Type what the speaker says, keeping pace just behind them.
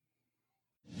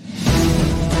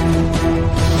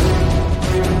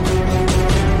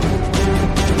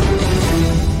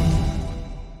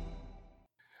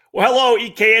Well, hello,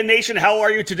 EKN Nation. How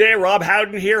are you today? Rob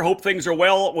Howden here. Hope things are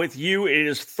well with you. It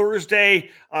is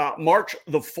Thursday, March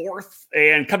the 4th,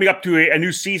 and coming up to a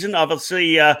new season,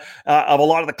 obviously, of a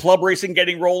lot of the club racing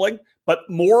getting rolling, but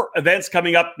more events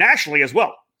coming up nationally as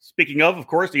well. Speaking of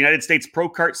course, the United States Pro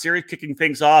Kart Series kicking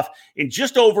things off in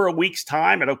just over a week's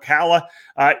time at Ocala.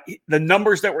 The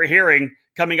numbers that we're hearing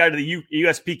coming out of the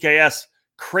USPKS,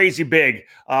 crazy big.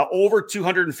 Over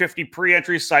 250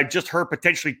 pre-entries. I just heard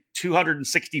potentially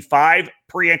 265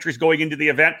 pre-entries going into the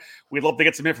event. We'd love to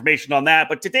get some information on that.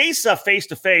 But today's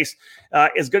face-to-face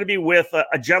is going to be with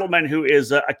a gentleman who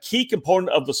is a key component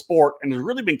of the sport and has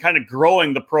really been kind of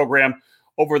growing the program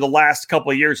over the last couple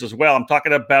of years as well. I'm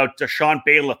talking about Sean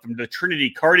Bailiff from the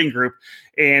Trinity Karting Group.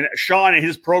 And Sean and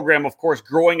his program, of course,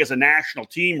 growing as a national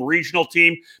team, regional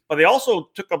team, but they also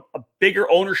took a bigger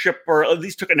ownership, or at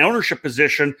least took an ownership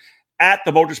position at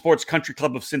the Motorsports Country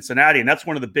Club of Cincinnati. And that's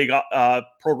one of the big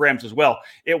programs as well.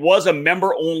 It was a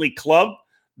member-only club.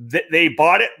 They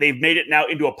bought it. They've made it now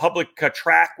into a public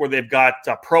track where they've got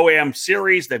Pro-Am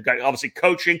series. They've got obviously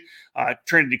coaching.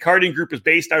 Trinity Karting Group is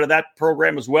based out of that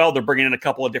program as well. They're bringing in a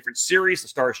couple of different series. The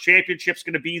Stars Championship is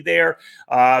going to be there.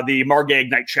 The Margay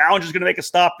Ignite Challenge is going to make a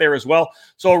stop there as well.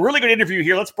 So a really good interview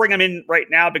here. Let's bring him in right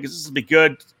now because this will be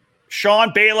good.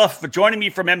 Sean Bailiff for joining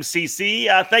me from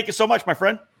MCC. Thank you so much, my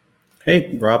friend.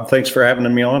 Hey, Rob. Thanks for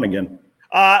having me on again.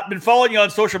 I've been following you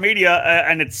on social media,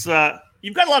 and it's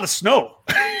you've got a lot of snow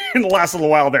in the last little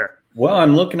while there. Well,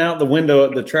 I'm looking out the window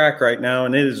at the track right now,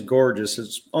 and it is gorgeous.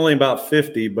 It's only about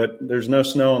 50, but there's no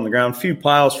snow on the ground. A few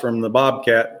piles from the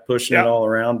Bobcat pushing it all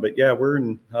around. But yeah, we're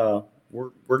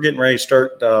getting ready to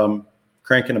start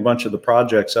cranking a bunch of the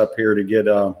projects up here to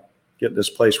get this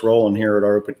place rolling here at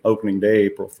our opening day,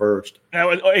 April 1st.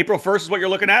 Now, April 1st is what you're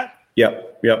looking at?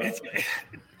 Yep.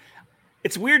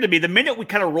 It's weird to me. The minute we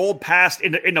kind of rolled past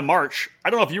into March,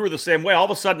 I don't know if you were the same way. All of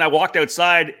a sudden, I walked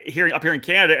outside up here in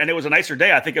Canada, and it was a nicer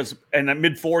day. I think it was in the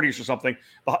mid-40s or something,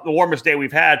 the warmest day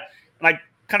we've had. And I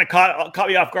kind of caught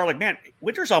me off guard, like, man,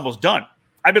 winter's almost done.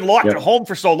 I've been locked at home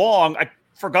for so long. I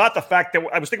forgot the fact that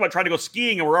I was thinking about trying to go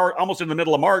skiing, and we're almost in the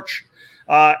middle of March.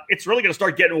 It's really going to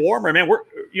start getting warmer, man.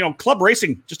 We're club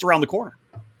racing just around the corner.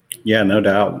 Yeah, no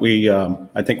doubt. We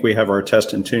I think we have our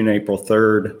test and tune April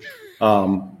 3rd.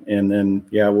 And then,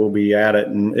 we'll be at it,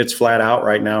 and it's flat out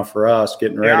right now for us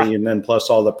getting ready. And then plus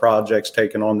all the projects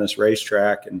taken on this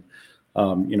racetrack. And,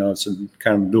 it's a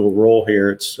kind of dual role here.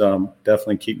 It's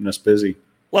definitely keeping us busy.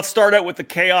 Let's start out with the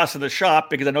chaos of the shop,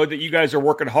 because I know that you guys are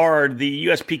working hard. The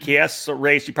USPKS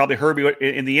race, you probably heard me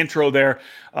in the intro there.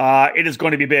 It is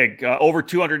going to be big. Over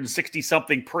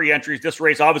 260-something pre-entries. This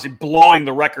race obviously blowing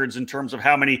the records in terms of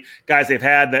how many guys they've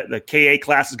had. The KA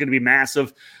class is going to be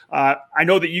massive. I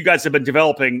know that you guys have been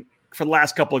developing for the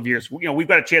last couple of years. We've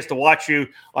got a chance to watch you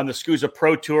on the SCUSA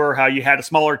Pro Tour, how you had a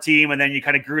smaller team, and then you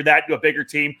kind of grew that to a bigger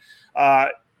team.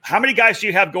 How many guys do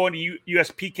you have going to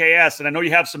USPKS? And I know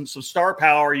you have some star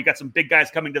power. You got some big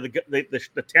guys coming to the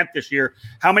 10th this year.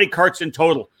 How many karts in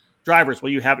total, drivers,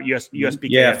 will you have at USPKS?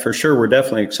 Yeah, for sure. We're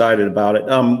definitely excited about it.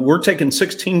 We're taking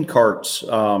 16 karts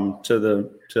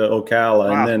to Ocala,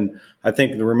 wow. And then I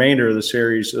think the remainder of the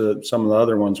series, some of the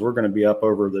other ones, we're going to be up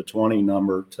over the 20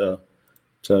 number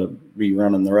to be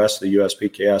running the rest of the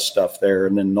USPKS stuff there,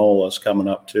 and then NOLA's coming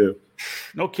up too.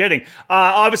 No kidding.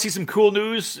 Obviously, some cool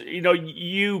news.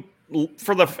 You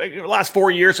for the last 4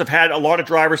 years have had a lot of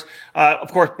drivers,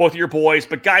 of course, both of your boys,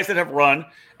 but guys that have run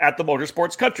at the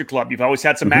Motorsports Country Club. You've always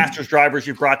had some Masters drivers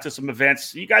you've brought to some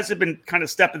events. You guys have been kind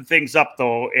of stepping things up,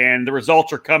 though, and the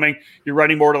results are coming. You're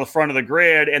running more to the front of the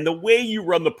grid, and the way you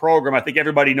run the program, I think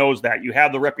everybody knows that. You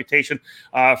have the reputation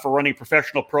for running a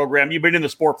professional program. You've been in the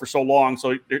sport for so long,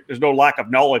 so there's no lack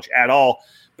of knowledge at all.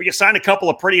 But you signed a couple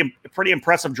of pretty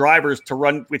impressive drivers to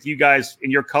run with you guys in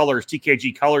your colors,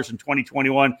 TKG colors in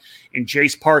 2021, in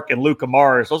Jace Park and Luca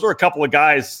Mars. Those are a couple of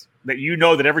guys that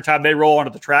that every time they roll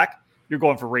onto the track, you're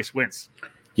going for race wins.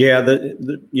 Yeah,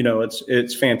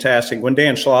 it's fantastic. When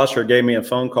Dan Schlosser gave me a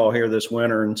phone call here this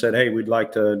winter and said, hey, we'd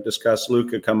like to discuss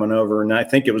Luca coming over. And I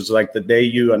think it was like the day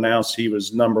you announced he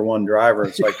was number one driver.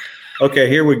 It's like, okay,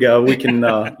 here we go. We can,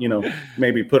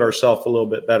 maybe put ourselves a little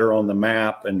bit better on the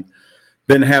map. And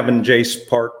then having Jace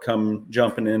Park come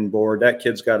jumping in board, that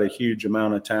kid's got a huge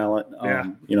amount of talent.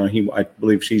 I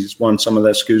believe he's won some of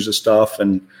that SCUSA stuff,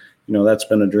 and that's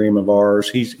been a dream of ours.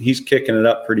 He's kicking it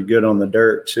up pretty good on the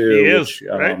dirt too. He is,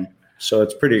 right? So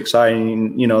it's pretty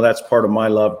exciting. That's part of my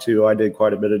love too. I did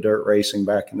quite a bit of dirt racing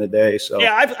back in the day. So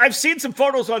yeah, I've seen some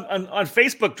photos on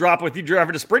Facebook drop with you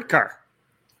driving a sprint car.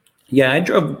 Yeah, I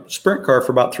drove a sprint car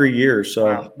for about 3 years.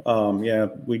 So wow.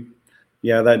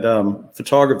 that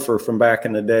photographer from back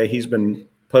in the day, he's been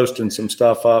posting some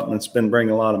stuff up, and it's been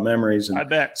bringing a lot of memories. And I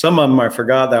bet some of them I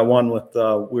forgot. That one with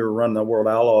we were running the World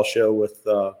Outlaw show with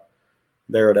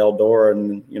there at Eldora,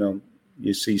 and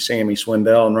you see Sammy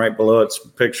Swindell, and right below it's a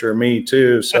picture of me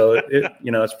too. So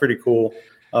it's pretty cool.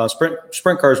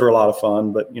 Sprint cars were a lot of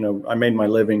fun, but I made my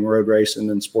living road racing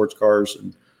and sports cars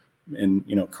and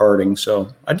karting. So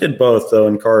I did both though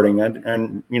in karting.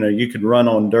 And you could run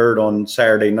on dirt on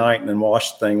Saturday night and then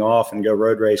wash the thing off and go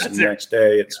road racing the next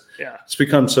day. It's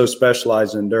become so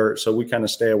specialized in dirt, so we kind of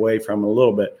stay away from it a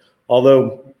little bit.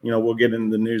 Although we'll get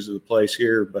into the news of the place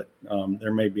here, but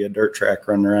there may be a dirt track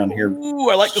running around here. Ooh,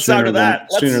 I like the sound of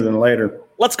that. Sooner than later.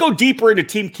 Let's go deeper into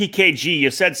Team TKG.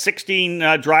 You said 16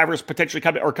 drivers potentially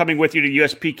coming with you to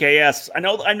USPKS.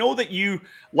 I know that you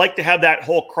like to have that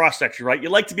whole cross section, right? You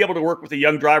like to be able to work with the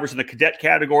young drivers in the cadet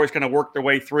categories, kind of work their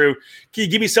way through. Can you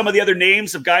give me some of the other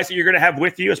names of guys that you're going to have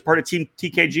with you as part of Team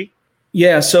TKG?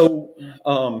 Yeah, so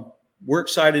we're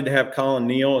excited to have Colin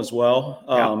Neal as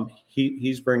well.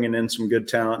 He's bringing in some good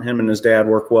talent. Him and his dad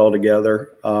work well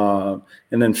together.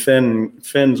 And then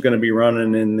Finn's going to be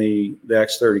running in the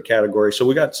X30 category. So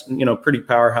we got pretty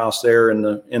powerhouse there in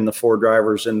the 4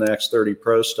 drivers in the X30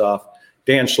 Pro stuff.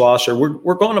 Dan Schlosser,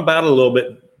 we're going about it a little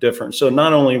bit different. So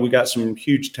not only we got some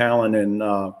huge talent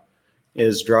in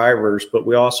as drivers, but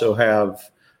we also have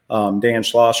Dan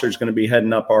Schlosser is going to be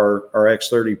heading up our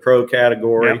X30 Pro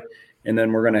category. Yep. And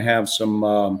then we're going to have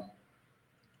some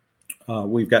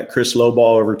we've got Chris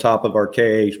Lowball over top of our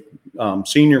KA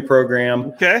senior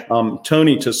program. Okay.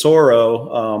 Tony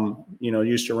Tesoro,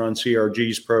 used to run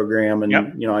CRG's program, and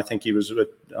I think he was with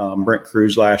Brent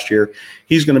Cruz last year.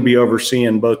 He's going to be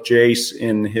overseeing both Jace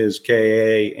in his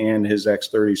KA and his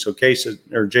X30. So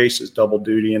Jace is double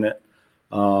duty in it.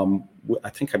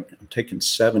 I think I'm taking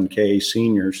 7 KA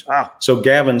seniors. Wow. So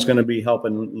Gavin's going to be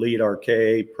helping lead our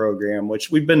KA program,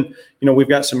 which we've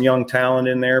got some young talent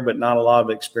in there, but not a lot of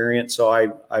experience. So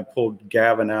I pulled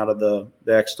Gavin out of the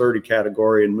X30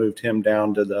 category and moved him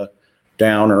down to the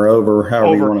down or over,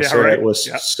 however you want to say it, with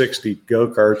 60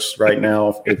 go-karts right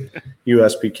now if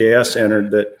USPKS entered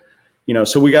that,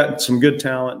 so we got some good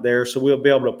talent there. So we'll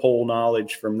be able to pull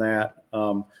knowledge from that.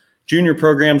 Junior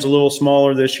program's a little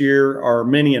smaller this year. Our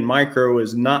mini and micro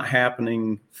is not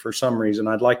happening for some reason.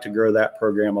 I'd like to grow that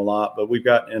program a lot, but we've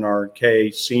got in our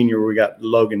K senior, we got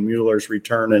Logan Mueller's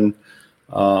returning.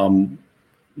 Thad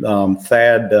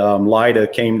Lida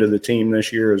came to the team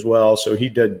this year as well. So he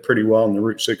did pretty well in the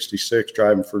Route 66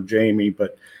 driving for Jamie,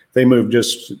 but they moved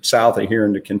just south of here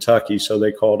into Kentucky. So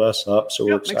they called us up. So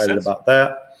we're excited about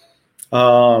that.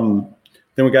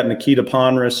 Then we got Nikita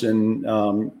Ponras and,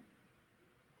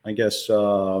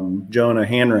 Jonah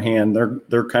Hanrahan,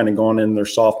 they're kind of going in their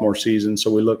sophomore season,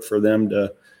 so we look for them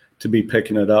to be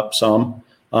picking it up some.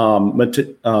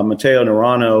 Mateo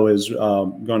Narano is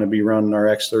going to be running our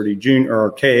X30 junior or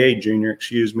our KA junior,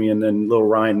 and then little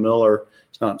Ryan Miller.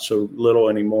 It's not so little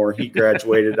anymore. He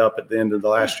graduated up at the end of the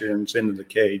last year and is into the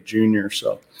KA junior.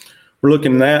 So we're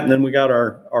looking at that, and then we got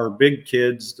our big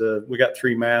kids. We got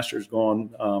 3 masters going.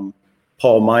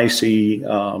 Paul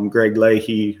Micey, Greg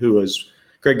Leahy,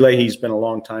 Greg Leahy's been a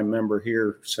long-time member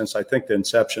here since I think the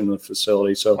inception of the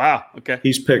facility. So wow, okay,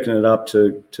 he's picking it up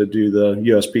to do the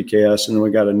USPKS, and then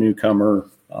we got a newcomer,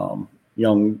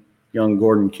 young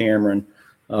Gordon Cameron.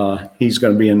 He's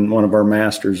going to be in one of our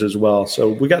masters as well. So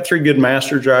we got 3 good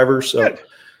master drivers. So good.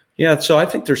 Yeah, so I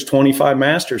think there's 25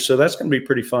 masters, so that's going to be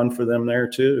pretty fun for them there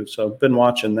too. So I've been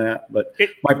watching that. But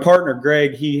my partner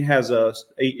Greg, he has a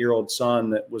 8-year-old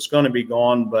son that was going to be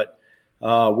gone, but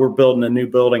we're building a new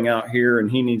building out here, and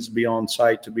he needs to be on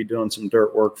site to be doing some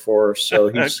dirt work for us.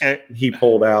 So he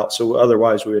pulled out. So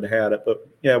otherwise we would have had it. But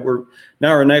yeah,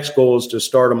 our next goal is to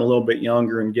start them a little bit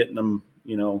younger and getting them,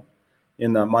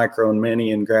 in the micro and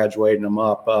mini and graduating them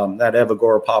up. That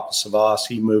Evagora Papasavas,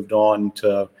 he moved on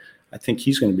to, I think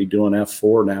he's going to be doing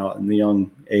F4 now in the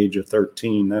young age of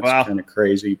 13. That's kind of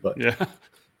crazy, but yeah.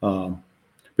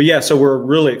 But yeah, so we're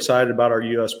really excited about our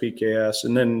USPKS,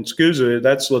 and then SCUSA,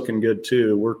 that's looking good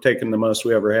too. We're taking the most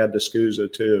we ever had to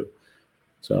SCUSA too.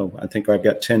 So I think I've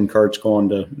got 10 carts going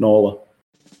to NOLA.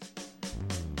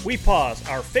 We pause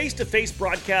our face-to-face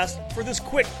broadcast for this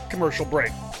quick commercial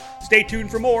break. Stay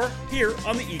tuned for more here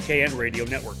on the EKN Radio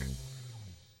Network.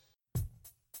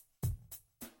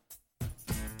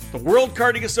 The World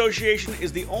Karting Association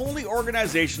is the only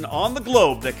organization on the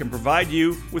globe that can provide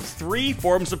you with 3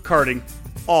 forms of karting,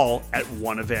 all at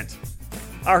one event.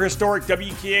 Our historic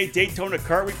WKA Daytona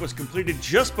Kart Week was completed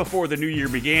just before the new year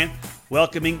began,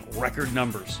 welcoming record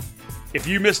numbers. If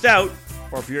you missed out,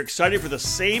 or if you're excited for the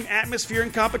same atmosphere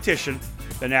and competition,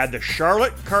 then add the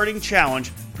Charlotte Karting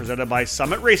Challenge presented by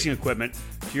Summit Racing Equipment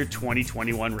to your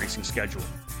 2021 racing schedule.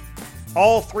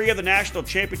 All three of the national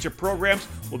championship programs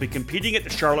will be competing at the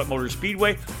Charlotte Motor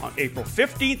Speedway on April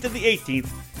 15th and the 18th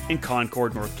in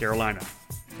Concord, North Carolina.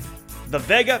 The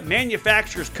Vega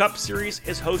Manufacturers Cup Series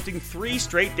is hosting 3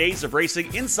 straight days of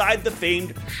racing inside the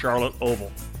famed Charlotte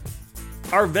Oval.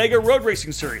 Our Vega Road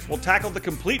Racing Series will tackle the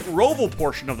complete Roval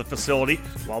portion of the facility,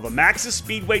 while the Maxxis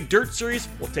Speedway Dirt Series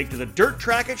will take to the dirt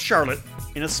track at Charlotte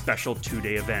in a special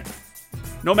 2-day event.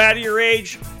 No matter your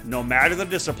age, no matter the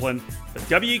discipline, the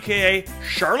WKA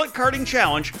Charlotte Karting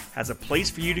Challenge has a place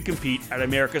for you to compete at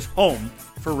America's home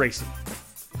for racing.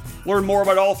 Learn more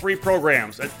about all 3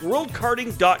 programs at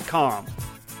worldkarting.com.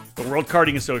 The World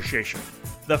Karting Association,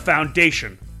 the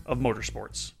foundation of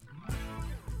motorsports.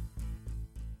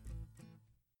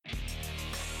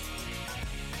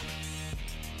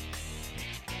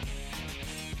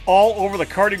 All over the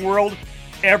karting world,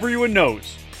 everyone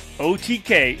knows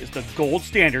OTK is the gold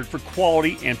standard for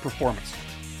quality and performance.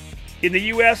 In the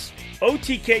US,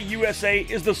 OTK USA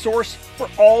is the source for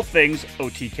all things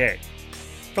OTK.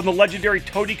 From the legendary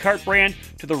Tony Kart brand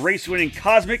to the race-winning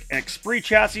Cosmic and Esprit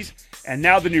chassis, and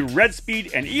now the new Red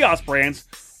Speed and EOS brands,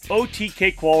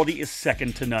 OTK quality is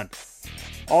second to none.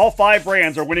 All 5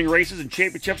 brands are winning races and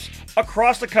championships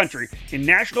across the country in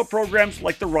national programs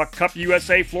like the Ruck Cup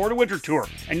USA Florida Winter Tour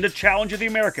and the Challenge of the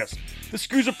Americas, the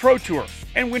SCUSA Pro Tour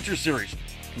and Winter Series,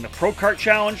 and the Pro Kart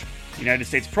Challenge, United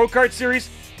States Pro Kart Series,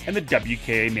 and the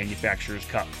WKA Manufacturers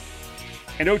Cup.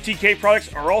 And OTK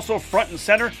products are also front and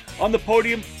center on the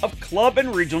podium of club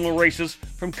and regional races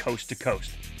from coast to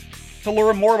coast. To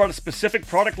learn more about a specific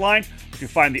product line, you can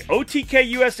find the OTK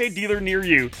USA dealer near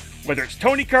you, whether it's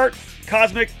Tony Kart,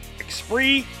 Cosmic,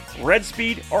 Esprit, Red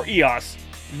Speed, or EOS.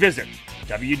 Visit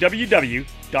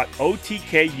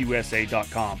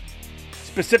www.otkusa.com.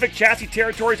 Specific chassis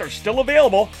territories are still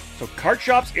available, so kart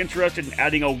shops interested in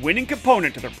adding a winning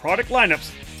component to their product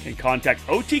lineups can contact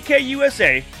OTK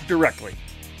USA directly.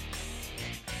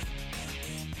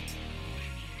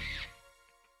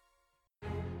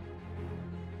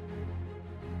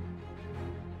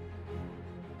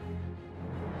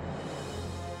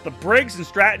 The Briggs &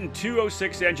 Stratton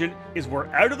 206 engine is where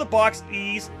out-of-the-box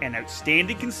ease and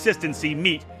outstanding consistency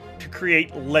meet to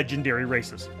create legendary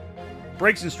races.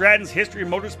 Briggs & Stratton's history of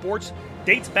motorsports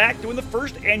dates back to when the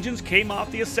first engines came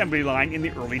off the assembly line in the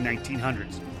early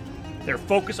 1900s. Their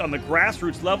focus on the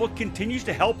grassroots level continues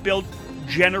to help build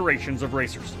generations of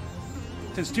racers.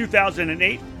 Since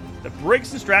 2008, the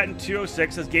Briggs & Stratton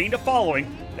 206 has gained a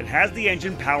following that has the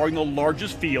engine powering the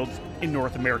largest fields in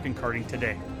North American karting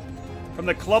today. From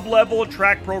the club level and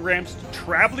track programs to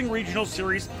traveling regional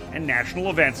series and national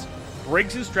events,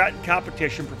 Briggs & Stratton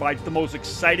competition provides the most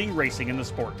exciting racing in the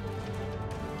sport.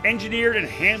 Engineered and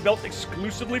hand-built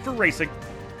exclusively for racing,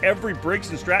 every Briggs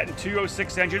 & Stratton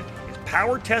 206 engine is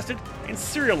power tested and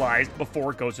serialized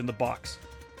before it goes in the box.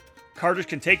 Karters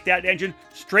can take that engine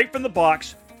straight from the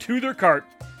box to their kart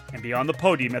and be on the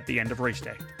podium at the end of race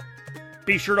day.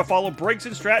 Be sure to follow Briggs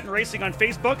 & Stratton Racing on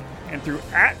Facebook and through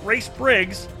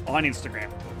 @RaceBriggs on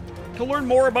Instagram. To learn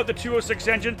more about the 206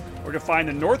 engine or to find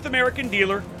the North American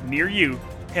dealer near you,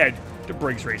 head to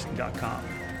BriggsRacing.com.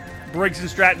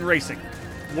 Briggs & Stratton Racing,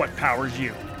 what powers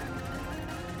you?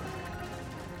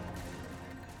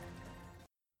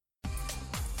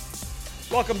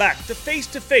 Welcome back to Face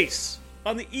to Face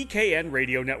on the EKN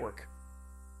Radio Network.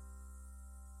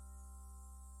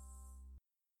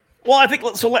 Well, I think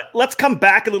let's come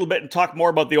back a little bit and talk more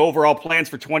about the overall plans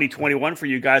for 2021 for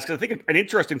you guys, because I think an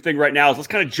interesting thing right now is let's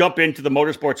kind of jump into the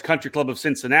Motorsports Country Club of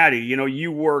Cincinnati. You know,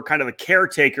 you were kind of the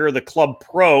caretaker, the club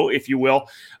pro, if you will,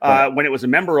 when it was a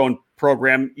member-owned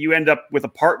program. You end up with a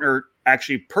partner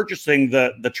actually purchasing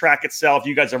the track itself.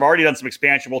 You guys have already done some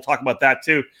expansion. We'll talk about that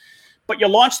too. But you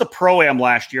launched the Pro-Am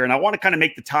last year, and I want to kind of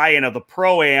make the tie-in of the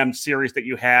Pro-Am series that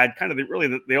you had, kind of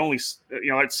the only,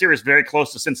 series very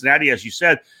close to Cincinnati, as you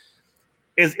said.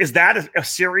 Is that a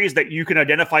series that you can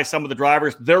identify some of the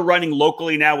drivers? They're running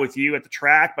locally now with you at the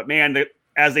track, but man,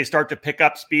 as they start to pick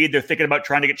up speed, they're thinking about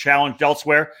trying to get challenged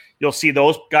elsewhere. You'll see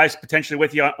those guys potentially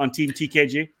with you on Team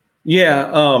TKG. Yeah.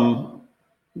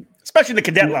 Especially the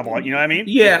cadet level, you know what I mean?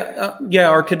 Yeah.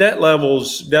 Our cadet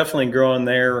level's definitely growing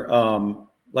there.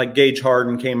 Like Gage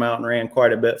Harden came out and ran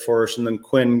quite a bit for us. And then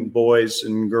Quinn boys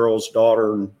and girls,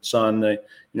 daughter and son,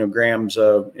 Graham's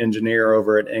an engineer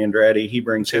over at Andretti. He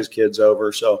brings his kids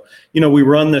over. So, we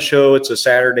run the show. It's a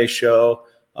Saturday show.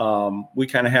 We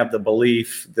kind of have the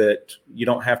belief that you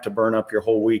don't have to burn up your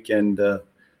whole weekend to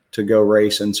go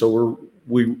racing. So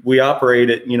we operate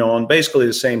it, on basically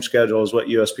the same schedule as what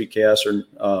USPKS or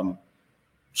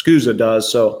SCUSA does.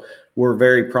 So we're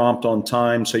very prompt on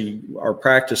time. So our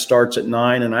practice starts at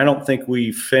 9, and I don't think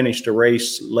we finished a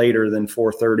race later than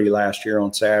 4:30 last year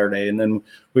on Saturday. And then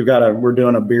we're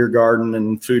doing a beer garden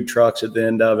and food trucks at the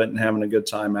end of it and having a good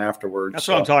time afterwards. That's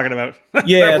what I'm talking about.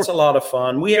 Yeah, it's a lot of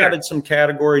fun. We added some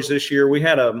categories this year. We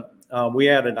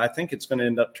added, I think it's going to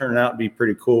end up turning out to be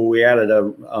pretty cool. We added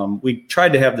we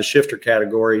tried to have the shifter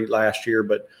category last year,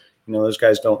 but those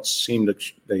guys don't seem to,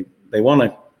 they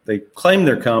claim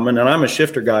they're coming, and I'm a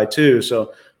shifter guy too.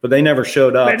 But they never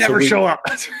showed up. They never show up.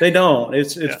 They don't.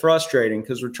 It's frustrating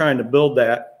because we're trying to build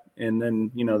that, and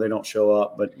then they don't show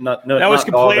up. But I always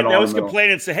complain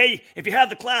and say, hey, if you have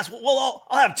the class, well,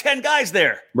 I'll have 10 guys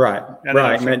there. Right,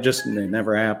 right. And it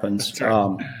never happens.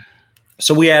 Right.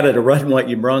 So we added a run what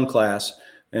you brung class,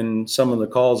 and some of the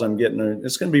calls I'm getting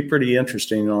it's going to be pretty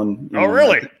interesting on.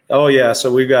 Really? Oh yeah.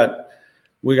 So we got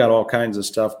all kinds of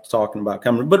stuff talking about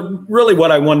coming, but really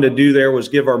what I wanted to do there was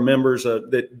give our members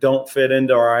that don't fit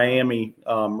into our IAME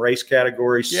race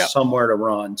categories somewhere to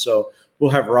run. So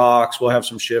we'll have rocks, we'll have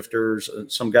some shifters.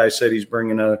 Some guy said he's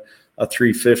bringing a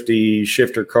 350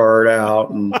 shifter card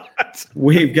out, and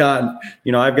we've got,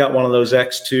 I've got one of those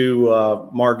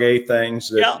X2 Margay things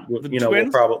that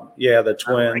we'll probably, the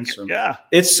twins. Like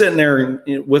it's sitting there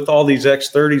with all these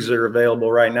X30s that are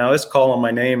available right now. It's calling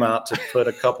my name out to put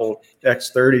a couple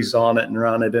X30s on it and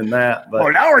run it in that.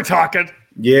 But now we're talking.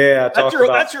 Yeah, that's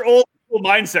your old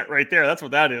mindset right there. That's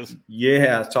what that is.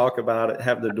 Yeah, talk about it.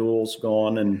 Have the duels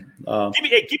going, and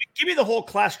give me the whole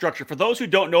class structure for those who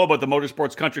don't know about the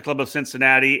Motorsports Country Club of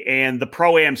Cincinnati and the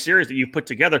Pro-Am series that you've put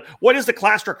together. What is the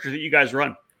class structure that you guys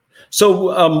run?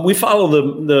 So we follow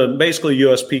the basically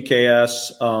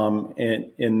USPKS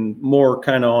and more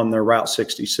kind of on the Route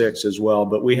 66 as well.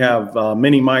 But we have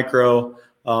mini, micro,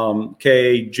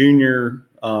 K, junior,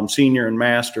 senior, and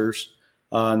masters.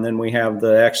 And then we have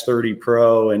the X30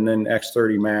 Pro and then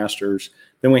X30 Masters.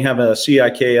 Then we have a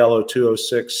CIK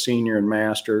LO206 Senior and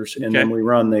Masters. And then we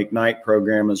run the Ignite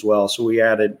program as well. So we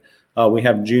added, we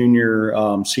have Junior,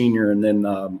 Senior, and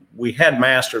then we had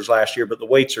Masters last year, but the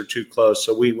weights are too close.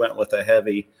 So we went with a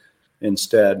heavy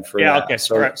instead for that. Okay.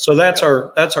 So that's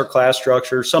our class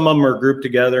structure. Some of them are grouped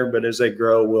together, but as they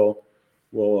grow,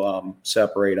 we'll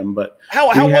separate them. But how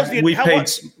was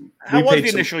the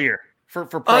initial year? For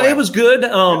it was good.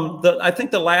 I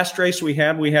think the last race we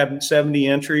had 70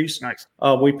 entries. Nice.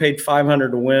 We paid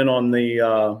 $500 to win on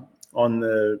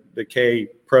the K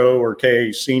Pro or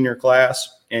K Senior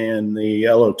class and the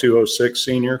LO206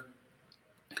 Senior.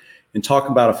 And talk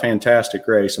about a fantastic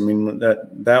race. I mean,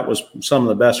 that was some of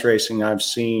the best racing I've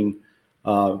seen.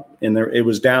 And it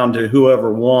was down to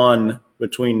whoever won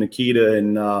between Nikita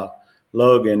and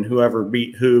Logan. Whoever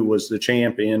beat who was the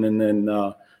champion. And then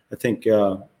I think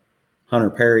Hunter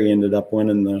Perry ended up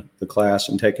winning the class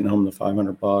and taking home the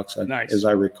 $500, nice. As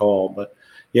I recall. But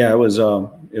yeah, it was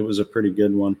a pretty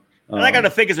good one. And I got to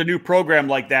think as a new program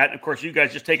like that, of course, you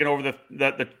guys just taking over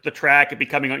the track and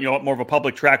becoming more of a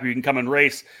public track where you can come and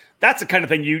race. That's the kind of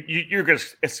thing you're going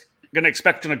to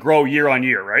expect to grow year on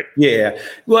year, right? Yeah.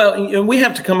 Well, we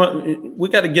have to come up. We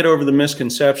got to get over the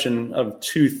misconception of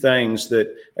two things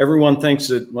that everyone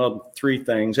thinks three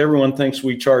things. Everyone thinks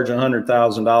we charge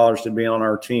 $100,000 to be on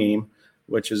our team,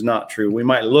 which is not true. We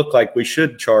might look like we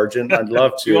should charge it. I'd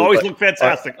love to. You always look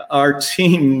fantastic. Our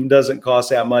team doesn't cost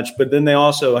that much, but then they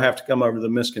also have to come over the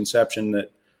misconception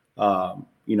that,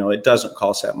 it doesn't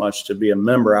cost that much to be a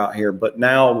member out here. But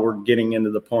now we're getting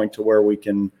into the point to where we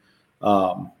can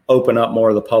open up more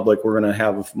of the public. We're going to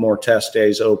have more test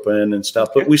days open and stuff,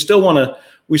 but we still want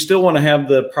to have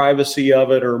the privacy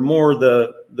of it, or more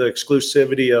the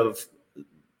exclusivity of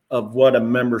what a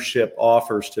membership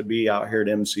offers to be out here at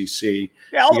MCC.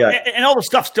 Yeah, and all the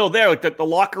stuff's still there, like the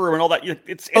locker room and all that.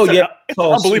 It's an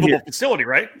unbelievable facility,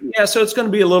 right? Yeah, so it's going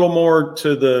to be a little more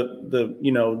to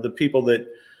the people that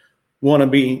want to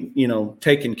be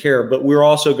taken care of, but we're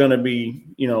also going to be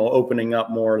opening up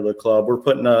more of the club. We're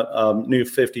putting a new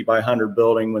 50 by 100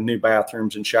 building with new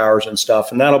bathrooms and showers and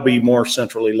stuff, and that'll be more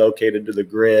centrally located to the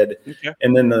grid. Okay.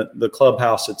 And then the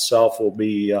clubhouse itself will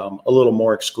be a little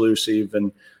more exclusive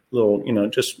and little,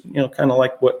 kind of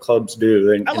like what clubs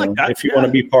do. And, I like that. If you want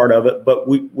to be part of it, but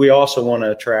we also want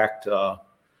to attract, the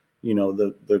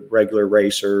regular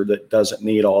racer that doesn't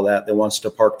need all that wants to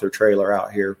park their trailer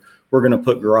out here. We're going to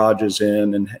put garages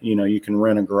in, and, you can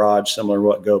rent a garage similar to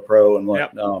what GoPro and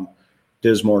what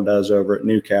Dismore does over at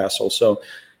Newcastle. So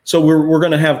we're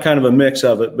going to have kind of a mix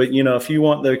of it, but, if you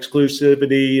want the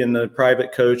exclusivity and the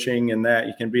private coaching and that,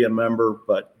 you can be a member.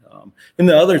 But, and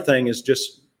the other thing is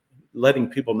just letting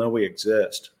people know we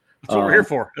exist. That's what we're here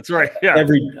for. That's right. Yeah.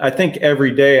 I think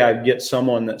every day I get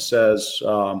someone that says,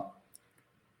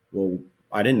 well,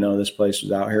 I didn't know this place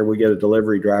was out here. We get a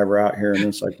delivery driver out here, and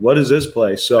it's like, what is this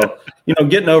place? So,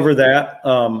 getting over that,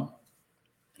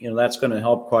 that's going to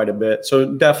help quite a bit.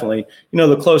 So definitely,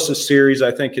 the closest series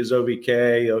I think is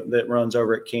OVK that runs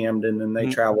over at Camden, and they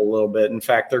travel a little bit. In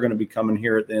fact, they're going to be coming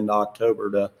here at the end of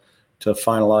October to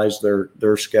finalize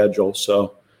their schedule.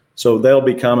 So they'll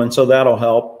be coming. So that'll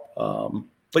help.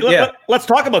 But let's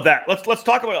talk about that. Let's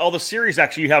talk about all the series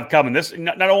actually you have coming. This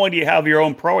not only do you have your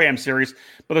own Pro-Am series,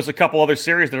 but there's a couple other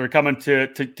series that are coming to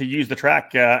use the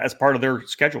track as part of their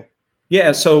schedule.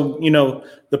 Yeah, so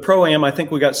the Pro-Am, I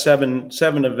think we got seven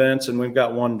events and we've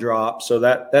got one drop, so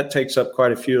that takes up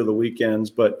quite a few of the weekends.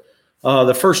 But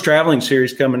the first traveling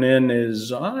series coming in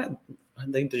is I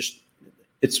think it's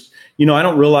I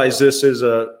don't realize this is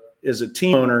a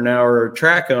team owner now or a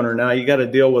track owner now. You got to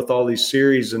deal with all these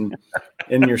series and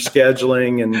your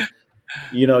scheduling and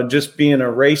just being a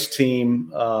race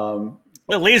team. A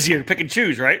little easier to pick and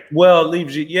choose, right? Well, it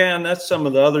leaves you, and that's some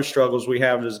of the other struggles we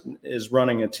have is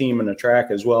running a team and a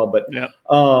track as well. But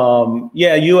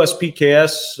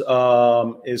USPKS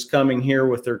is coming here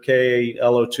with their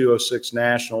KLO206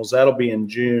 Nationals. That'll be in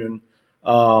June.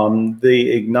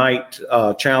 The Ignite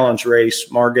Challenge race,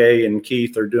 Margay and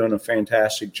Keith are doing a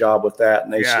fantastic job with that,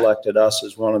 and they selected us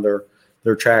as one of their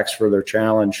tracks for their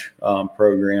challenge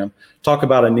program. Talk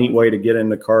about a neat way to get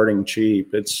into karting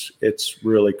cheap. It's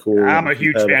really cool. I'm a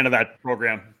huge fan of that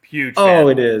program. Huge fan. Oh,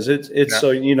 it is. It's so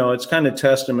it's kind of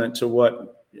testament to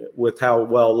with how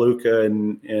well Luca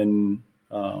and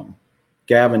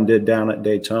Gavin did down at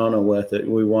Daytona with it.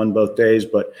 We won both days,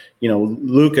 but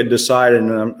Luca decided,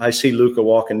 and I see Luca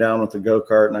walking down with the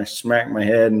go-kart, and I smack my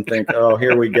head and think, oh,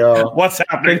 here we go. What's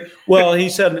happening? Well, he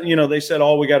said, they said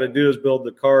all we got to do is build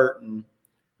the kart, and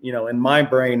in my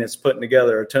brain, it's putting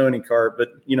together a Tony kart, but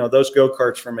those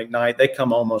go-karts from Ignite, they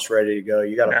come almost ready to go.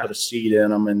 You got to put a seat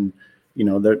in them, and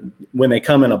when they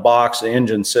come in a box, the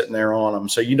engine's sitting there on them,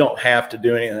 so you don't have to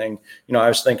do anything. I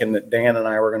was thinking that Dan and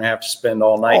I were going to have to spend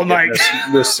all night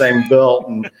getting this same built,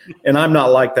 and I'm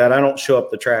not like that. I don't show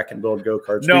up the track and build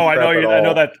go-karts. No, I know you. I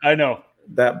know that. I know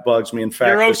that bugs me. In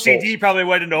fact, your OCD probably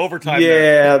went into overtime.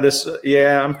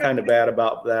 I'm kind of bad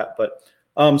about that, but.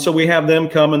 So we have them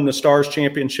coming. The Stars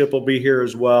Championship will be here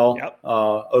as well. Yep.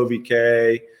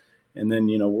 OVK, and then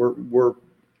we're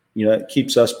it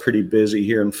keeps us pretty busy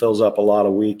here and fills up a lot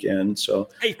of weekends. So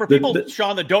hey, for people,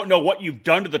 Sean, that don't know what you've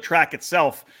done to the track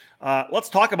itself, let's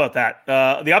talk about that.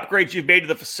 The upgrades you've made to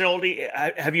the facility.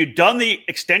 Have you done the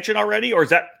extension already, or is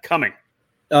that coming?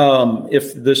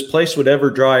 If this place would ever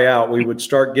dry out, we would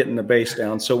start getting the base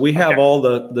down. So we have all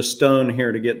the stone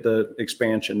here to get the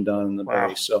expansion done in the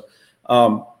base. So.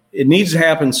 It needs to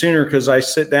happen sooner because I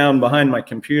sit down behind my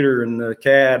computer in the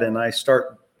CAD and I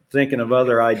start thinking of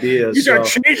other ideas. You start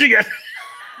changing it.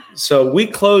 So we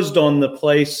closed on the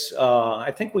place.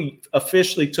 I think we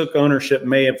officially took ownership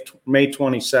May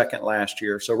 22nd last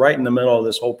year. So right in the middle of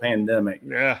this whole pandemic.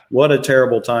 Yeah. What a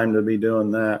terrible time to be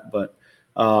doing that. But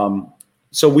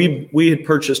so we had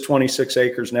purchased 26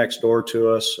 acres next door to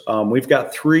us. We've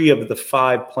got 3 of the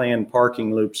 5 planned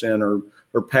parking loops in or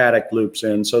paddock loops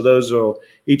in. So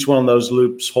each one of those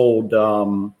loops hold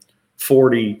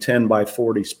 40 10 by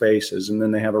 40 spaces, and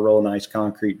then they have a real nice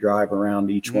concrete drive around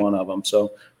each one of them.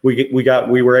 So we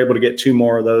were able to get 2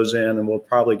 more of those in, and we'll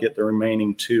probably get the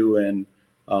remaining 2 in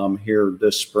here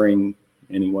this spring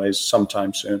anyways,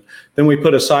 sometime soon. Then we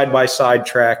put a side-by-side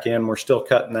track in. We're still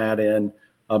cutting that in.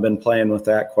 I've been playing with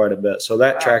that quite a bit. So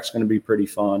that track's going to be pretty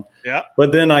fun. Yeah.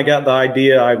 But then I got the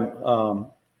idea.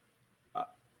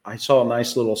 I saw a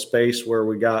nice little space where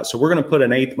we're going to put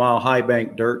an 8th mile high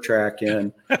bank dirt track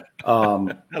in.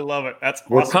 I love it. That's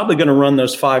awesome. We're probably going to run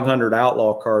those 500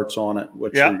 outlaw carts on it,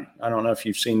 which I don't know if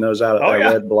you've seen those out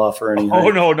at Red Bluff or anything.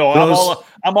 Oh, no.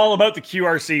 I'm all about the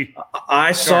QRC.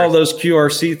 I saw those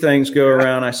QRC things go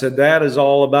around. I said, that is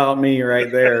all about me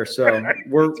right there. So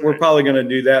we're probably going to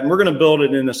do that. And we're going to build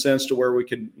it in a sense to where we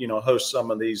could, host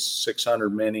some of these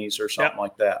 600 minis or something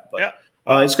like that. But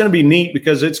it's going to be neat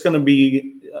because it's going to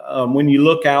be, when you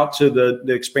look out to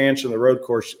the expansion of the road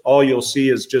course, all you'll see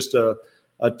is just a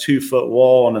 2-foot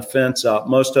wall and a fence up.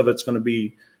 Most of it's going to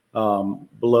be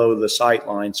below the sight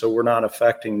line, so we're not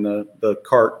affecting the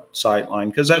kart sight line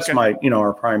because that's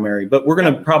our primary. But we're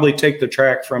going to probably take the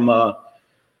track from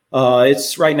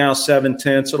it's right now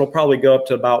 7/10. It'll probably go up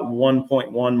to about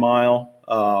 1.1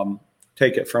 mile.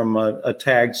 Take it from a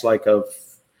tags like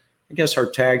I guess our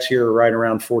tags here are right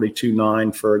around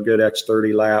 42.9 for a good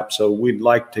X30 lap. So we'd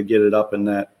like to get it up in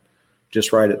that,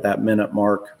 just right at that minute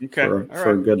mark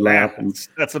for a good lap.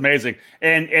 That's amazing.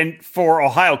 And for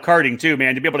Ohio karting too,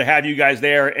 man, to be able to have you guys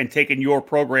there and taking your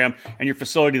program and your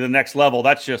facility to the next level,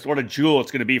 that's just what a jewel it's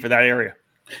going to be for that area.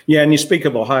 Yeah, and you speak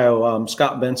of Ohio,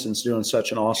 Scott Benson's doing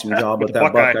such an awesome job with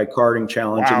that Buckeye Karting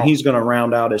Challenge, and he's going to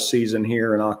round out his season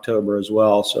here in October as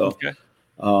well. So,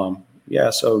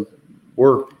 so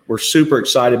we're super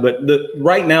excited. But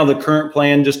right now, the current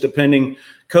plan, just depending,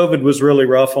 COVID was really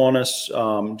rough on us,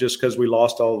 just because we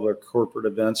lost all of our corporate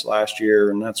events last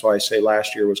year, and that's why I say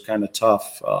last year was kind of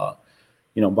tough.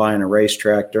 Buying a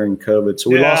racetrack during COVID, so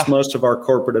we lost most of our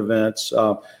corporate events.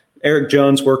 Eric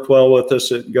Jones worked well with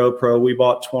us at GoPro. We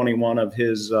bought 21 of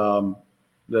his old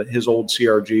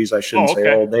CRGs. I shouldn't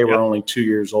say old. They were only 2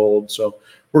 years old. So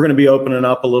we're going to be opening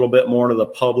up a little bit more to the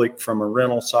public from a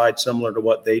rental side, similar to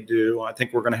what they do. I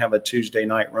think we're going to have a Tuesday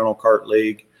night rental kart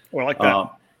league. Well, I like that.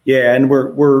 And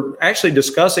we're actually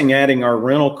discussing adding our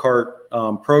rental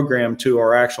kart program to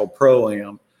our actual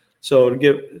Pro-Am. So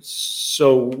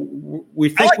we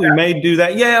think we may do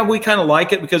that. Yeah, we kind of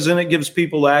like it because then it gives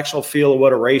people the actual feel of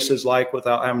what a race is like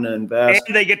without having to invest.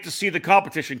 And they get to see the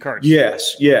competition carts.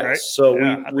 Yes. Right? So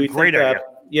we think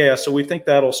idea. So we think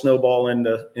that'll snowball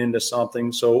into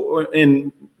something. So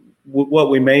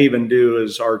what we may even do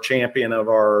is our champion of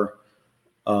our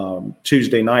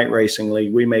Tuesday night racing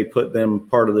league, we may put them,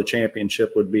 part of the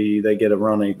championship would be they get a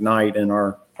run Ignite in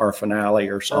our finale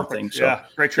or something. Perfect. So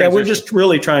great transition. We're just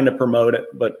really trying to promote it,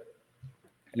 but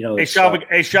Hey, Sean,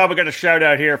 we got a shout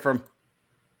out here from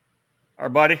our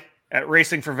buddy at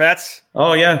Racing for Vets.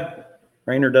 Oh yeah,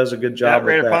 Rainer does a good job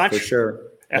with that for sure.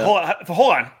 And hold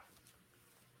on.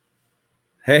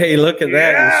 Hey, look at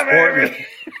that! Baby.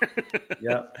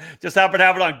 Yeah, just happen to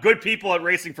have it on. Good people at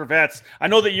Racing for Vets. I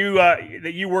know that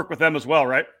you work with them as well,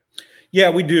 right? Yeah,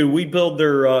 we do. We build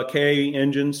their K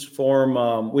engines for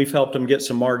them. We've helped them get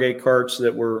some Margate carts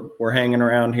that we're hanging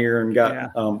around here, and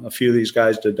got a few of these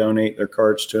guys to donate their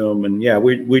carts to them. And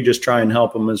we just try and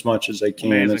help them as much as they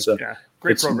can. Amazing. It's a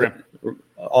great program.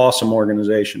 Awesome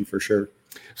organization for sure.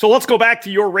 So let's go back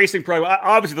to your racing program.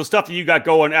 Obviously, the stuff that you got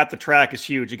going at the track is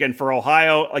huge. Again, for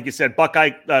Ohio, like you said,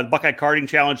 Buckeye Karting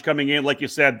Challenge coming in. Like you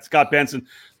said, Scott Benson,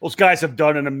 those guys have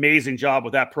done an amazing job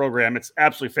with that program. It's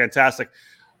absolutely fantastic.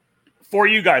 For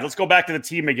you guys, let's go back to the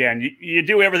team again. You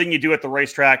do everything you do at the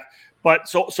racetrack, but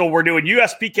so we're doing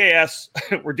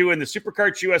USPKS, we're doing the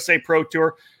SuperKarts USA Pro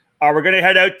Tour. We're going to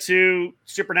head out to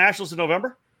Super Nationals in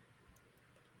November.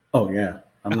 Oh yeah,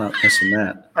 I'm not missing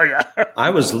that. Oh yeah,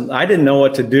 I didn't know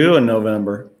what to do in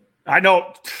November. I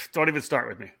know. Don't even start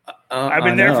with me. I've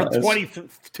been there for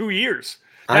 22 years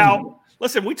now.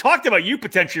 Listen, we talked about you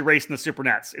potentially racing the Super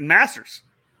Nats in Masters.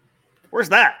 Where's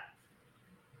that?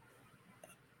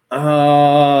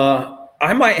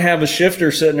 I might have a shifter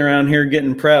sitting around here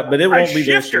getting prepped, but it won't be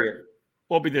this year.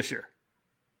 Won't be this year.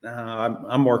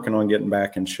 I'm working on getting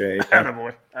back in shape.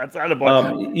 Attaboy. That's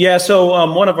attaboy.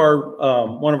 So one of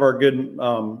our good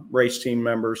race team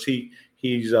members,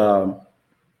 he's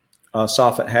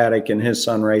Safet Haddock, and his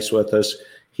son race with us.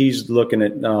 He's looking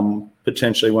at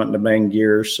potentially wanting to bang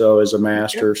gears, so as a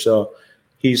master. So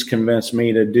he's convinced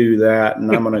me to do that,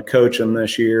 and I'm going to coach him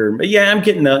this year. But I'm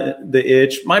getting the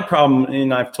itch. My problem,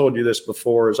 and I've told you this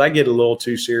before, is I get a little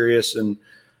too serious, and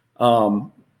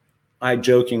I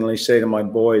jokingly say to my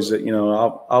boys that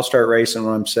I'll start racing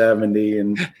when I'm 70,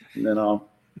 and then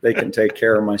they can take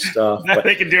care of my stuff. But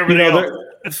they can do everything else.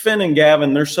 Finn and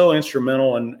Gavin, they're so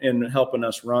instrumental in helping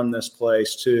us run this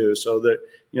place too. So that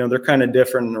they're kind of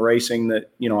different in racing. That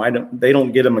they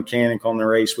don't get a mechanic on the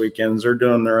race weekends. They're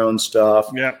doing their own stuff.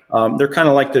 Yeah, they're kind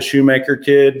of like the shoemaker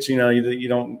kids.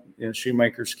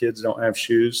 Shoemakers' kids don't have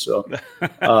shoes, so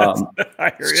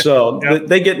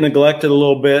they get neglected a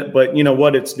little bit. But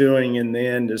what it's doing in the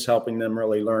end is helping them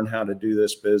really learn how to do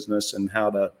this business and how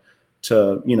to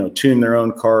tune their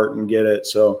own cart and get it.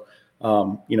 So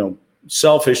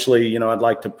selfishly, I'd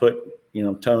like to put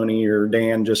Tony or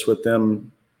Dan just with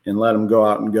them and let them go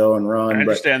out and run. I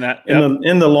understand that.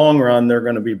 In the long run, they're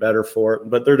going to be better for it.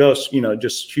 But they're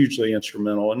just hugely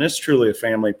instrumental, and it's truly a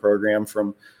family program.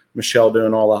 From Michelle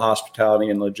doing all the hospitality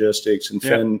and logistics, and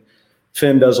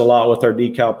Finn does a lot with our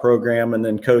decal program, and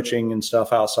then coaching and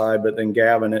stuff outside. But then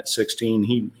Gavin at 16,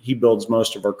 he builds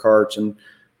most of our carts. And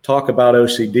talk about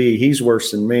OCD, he's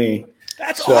worse than me.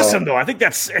 That's awesome, though. I think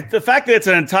that's the fact that it's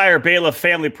an entire Bailiff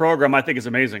family program. I think is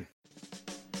amazing.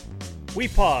 We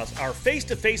pause our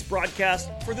face-to-face broadcast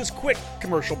for this quick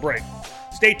commercial break.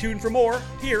 Stay tuned for more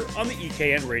here on the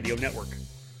EKN Radio Network.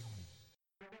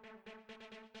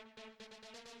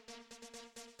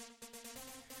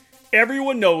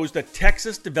 Everyone knows that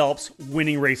Texas develops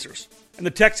winning racers, and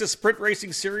the Texas Sprint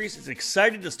Racing Series is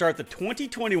excited to start the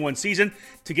 2021 season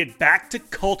to get back to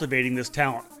cultivating this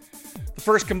talent. The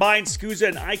first combined SCUSA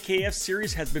and IKF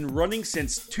series has been running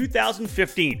since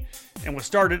 2015 and was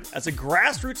started as a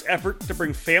grassroots effort to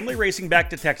bring family racing back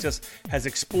to Texas, has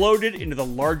exploded into the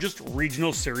largest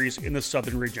regional series in the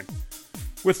southern region.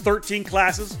 With 13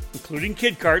 classes, including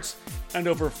kid karts, and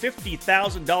over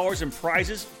 $50,000 in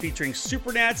prizes featuring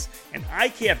Supernats and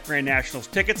IKF Grand Nationals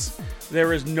tickets,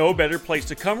 there is no better place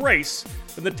to come race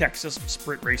than the Texas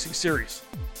Sprint Racing Series.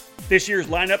 This year's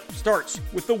lineup starts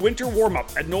with the winter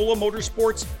warm-up at NOLA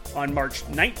Motorsports on March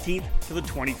 19th to the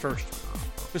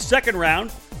 21st. The second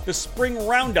round, the Spring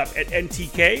Roundup at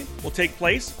NTK, will take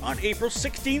place on April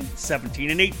 16,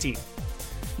 17, and 18.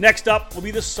 Next up will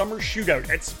be the Summer Shootout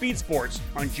at Speed Sports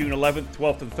on June 11th,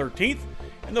 12th, and 13th.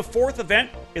 And the fourth event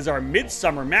is our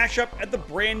Midsummer Mashup at the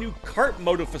brand new Kart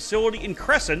Moto facility in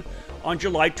Crescent on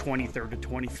July 23rd to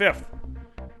 25th.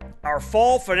 Our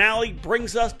fall finale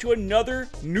brings us to another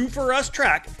new for us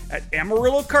track at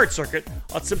Amarillo Kart Circuit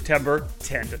on September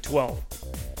 10 to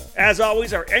 12. As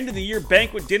always, our end of the year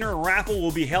banquet dinner and raffle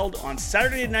will be held on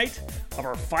Saturday night of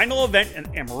our final event in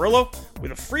Amarillo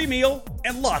with a free meal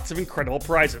and lots of incredible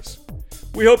prizes.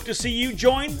 We hope to see you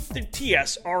join the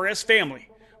TSRS family.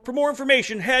 For more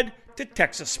information, head to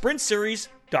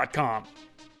TexasSprintSeries.com.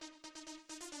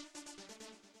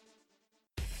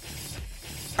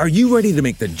 Are you ready to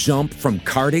make the jump from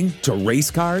karting to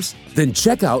race cars? Then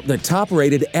check out the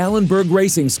top-rated Allenberg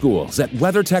Racing Schools at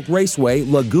WeatherTech Raceway,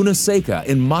 Laguna Seca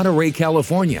in Monterey,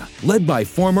 California, led by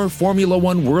former Formula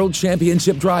One World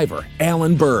Championship driver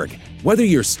Alan Berg. Whether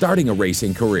you're starting a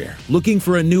racing career, looking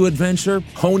for a new adventure,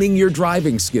 honing your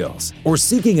driving skills, or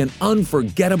seeking an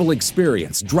unforgettable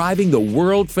experience driving the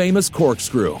world-famous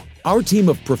Corkscrew, our team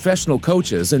of professional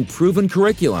coaches and proven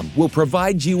curriculum will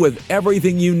provide you with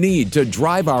everything you need to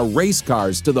drive our race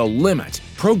cars to the limit.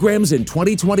 Programs in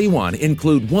 2021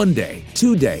 include 1-day,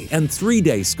 2-day, and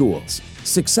 3-day schools.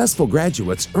 Successful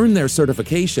graduates earn their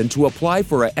certification to apply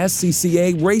for a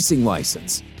SCCA racing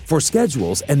license. For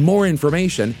schedules and more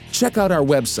information, check out our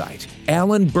website,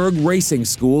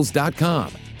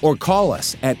 allenbergracingsschools.com, or call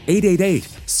us at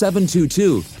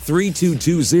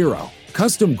 888-722-3220.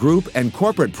 Custom group and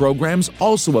corporate programs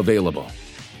also available.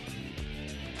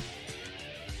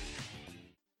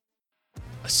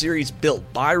 A series built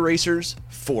by racers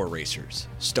for racers.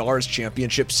 Stars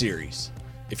Championship Series.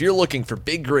 If you're looking for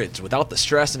big grids without the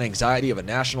stress and anxiety of a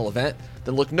national event,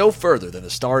 then look no further than the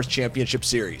Stars Championship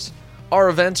Series. Our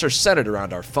events are centered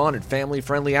around our fun and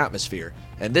family-friendly atmosphere,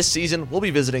 and this season we'll be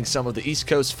visiting some of the East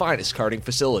Coast's finest karting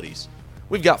facilities.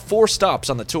 We've got 4 stops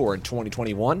on the tour in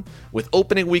 2021, with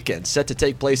opening weekend set to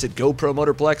take place at GoPro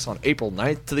Motorplex on April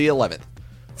 9th to the 11th.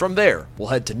 From there, we'll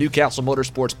head to Newcastle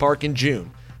Motorsports Park in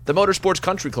June, the Motorsports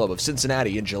Country Club of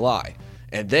Cincinnati in July,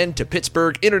 and then to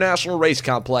Pittsburgh International Race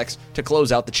Complex to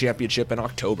close out the championship in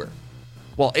October.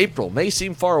 While April may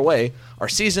seem far away, our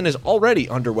season is already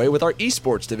underway with our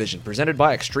esports division presented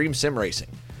by Extreme Sim Racing.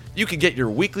 You can get your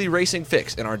weekly racing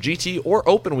fix in our GT or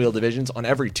open wheel divisions on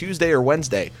every Tuesday or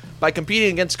Wednesday by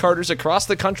competing against karters across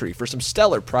the country for some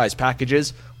stellar prize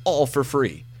packages, all for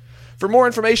free. For more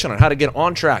information on how to get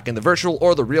on track in the virtual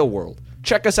or the real world,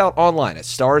 check us out online at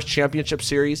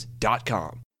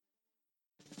starschampionshipseries.com.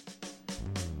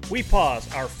 We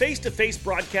pause our face-to-face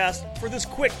broadcast for this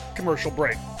quick commercial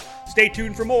break. Stay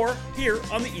tuned for more here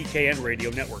on the EKN Radio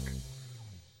Network.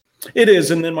 It is,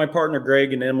 and then my partner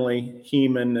Greg and Emily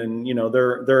Heeman, and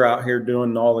they're out here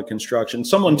doing all the construction.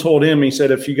 Someone told him, he said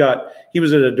he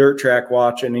was at a dirt track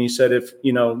watching, and he said if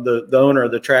the owner of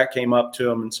the track came up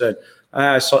to him and said,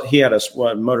 I saw he had a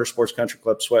Motorsports Country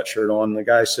Club sweatshirt on. The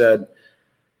guy said,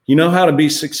 you know how to be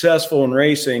successful in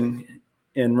racing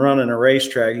and running a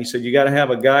racetrack. He said you got to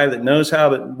have a guy that knows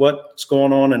what's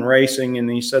going on in racing, and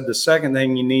he said the second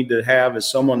thing you need to have is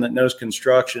someone that knows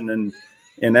construction and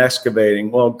excavating.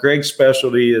 Well, Greg's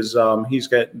specialty is he's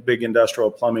got a big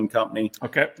industrial plumbing company.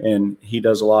 Okay. And he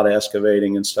does a lot of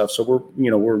excavating and stuff. So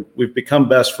we've become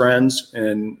best friends,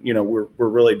 and we're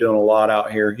really doing a lot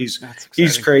out here. He's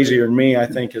crazier than me, I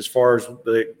think, as far as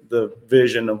the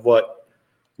vision of what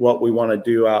we want to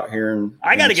do out here. And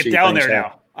I got to get down there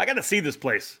now. I got to see this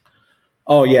place.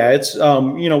 Oh yeah, it's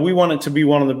we want it to be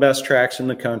one of the best tracks in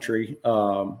the country.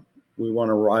 We want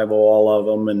to rival all of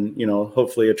them, and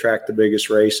hopefully attract the biggest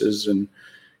races. And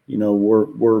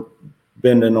we're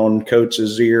bending on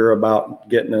Coach's ear about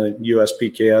getting a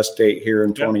USPKS date here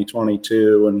in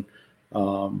 2022, and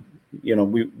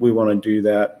we want to do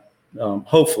that.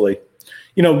 Hopefully,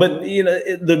 but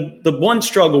the one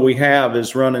struggle we have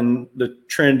is running the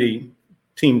Trinity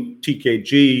Team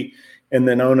TKG and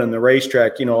then owning the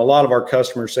racetrack. A lot of our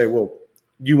customers say, "Well,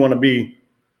 you want to be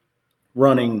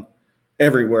running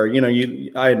everywhere.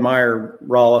 I admire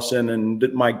Rollison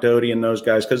and Mike Doty and those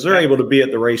guys because they're able to be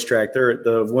at the racetrack. They're at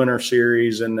the Winter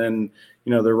Series, and then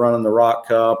they're running the Rock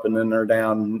Cup, and then they're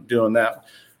down doing that.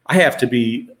 I have to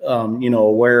be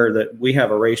aware that we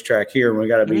have a racetrack here and we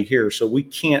got to be here, so we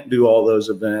can't do all those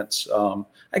events.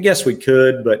 I guess we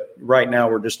could, but right now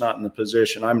we're just not in the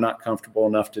position. I'm not comfortable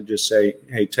enough to just say,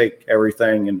 hey, take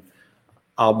everything and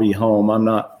I'll be home. I'm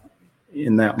not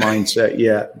in that mindset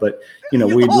yet, but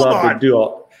we'd love to do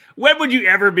all. When would you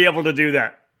ever be able to do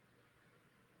that?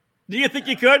 Do you think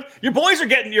you could? Your boys are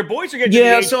getting to the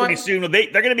age pretty soon.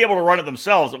 They're going to be able to run it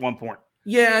themselves at one point.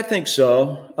 Yeah, I think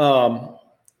so.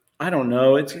 I don't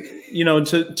know. It's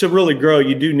to really grow,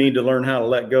 you do need to learn how to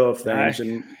let go of things,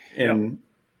 and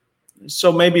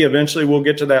so maybe eventually we'll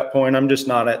get to that point. I'm just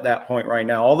not at that point right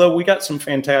now. Although we got some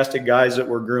fantastic guys that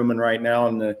we're grooming right now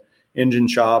in the engine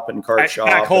shop and kart shop.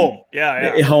 Back home.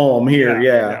 Home here.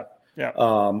 Yeah.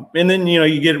 And then,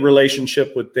 you get a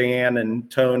relationship with Dan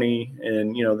and Tony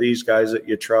and, these guys that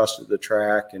you trust at the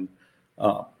track. And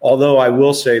although I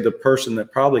will say the person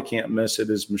that probably can't miss it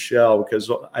is Michelle,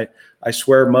 because I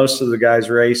swear most of the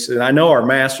guys race. And I know our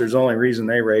Masters, the only reason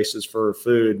they race is for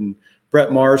food. And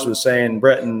Brett Mars was saying,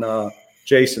 Brett Mars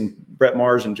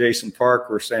and Jason Park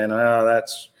were saying,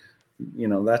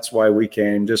 that's why we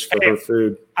came, just for her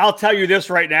food. I'll tell you this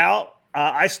right now.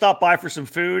 I stopped by for some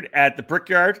food at the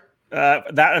Brickyard,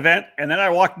 that event. And then I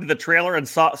walked into the trailer and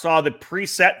saw the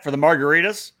preset for the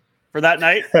margaritas for that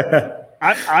night.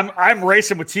 I'm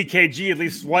racing with TKG at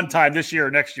least one time this year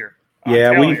or next year.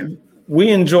 We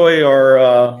enjoy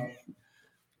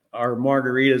our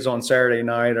margaritas on Saturday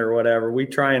night or whatever. We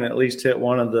try and at least hit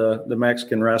one of the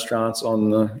Mexican restaurants on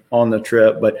the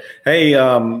trip. But hey,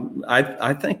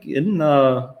 I think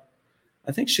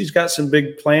she's got some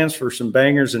big plans for some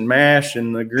bangers and mash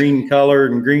and the green color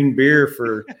and green beer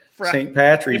for St.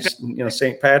 Patrick's.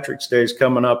 St. Patrick's Day is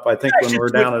coming up. I think when we're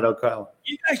down at Ocala.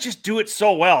 You guys just do it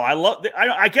so well. I love.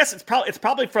 I guess it's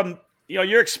probably from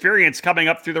your experience coming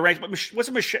up through the ranks. But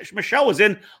Michelle was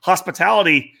in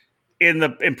hospitality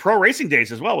in pro racing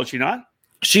days as well, was she not?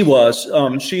 She was.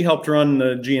 She helped run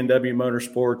the G&W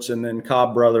Motorsports, and then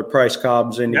Price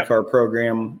Cobb's IndyCar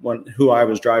program, who I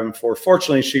was driving for.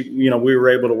 Fortunately, we were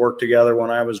able to work together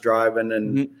when I was driving,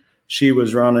 and she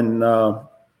was running the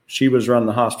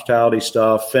hospitality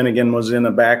stuff. Finnegan was in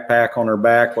a backpack on her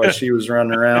back while she was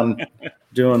running around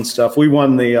doing stuff. I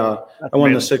won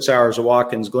the 6 hours of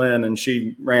Watkins Glen, and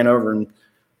she ran over and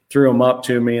threw them up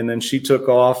to me, and then she took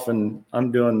off, and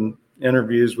I'm doing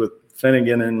interviews with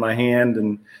Finnegan in my hand,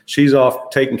 and she's off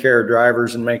taking care of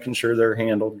drivers and making sure they're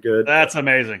handled good. That's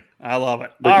amazing. I love it.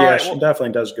 But she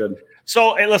definitely does good.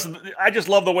 So, hey, listen, I just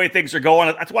love the way things are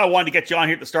going. That's why I wanted to get you on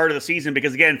here at the start of the season,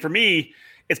 because again, for me,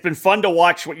 it's been fun to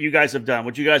watch what you guys have done,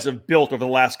 what you guys have built over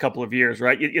the last couple of years,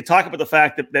 right? You talk about the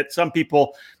fact that some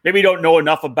people maybe don't know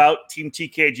enough about Team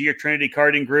TKG or Trinity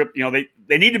Karting Group.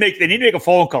 They need to make a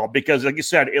phone call, because, like you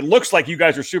said, it looks like you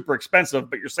guys are super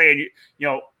expensive, but you're saying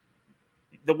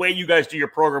the way you guys do your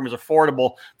program is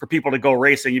affordable for people to go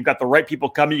racing. You've got the right people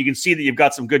coming. You can see that you've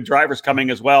got some good drivers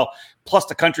coming as well, plus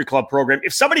the country club program.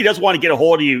 If somebody does want to get a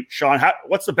hold of you, Sean,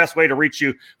 what's the best way to reach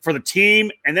you for the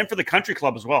team and then for the country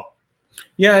club as well?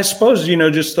 Yeah, I suppose,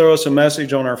 just throw us a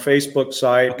message on our Facebook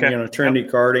site, Trinity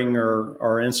Karting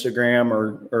or Instagram,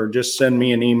 or just send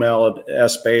me an email at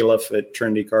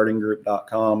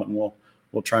sbailiff@trinitykartinggroup.com, and we'll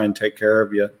try and take care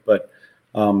of you. But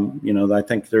I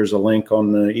think there's a link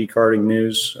on the eKarting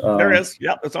News. There is.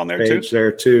 Yeah, it's on there page too.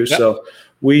 There too. Yep. So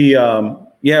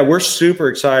we're super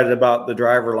excited about the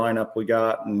driver lineup we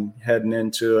got and heading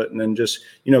into it, and then just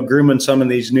grooming some of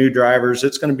these new drivers.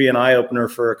 It's going to be an eye opener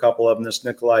for a couple of them. This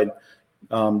Nikolai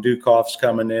Dukov's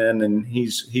coming in, and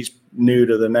he's new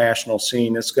to the national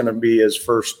scene. It's going to be his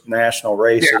first national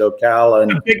race at Ocala,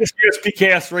 and the biggest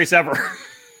USPKS race ever.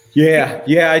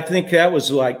 Yeah. I think that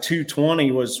was like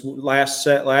 220 was last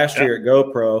year at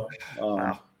GoPro.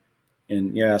 Wow.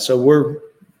 And so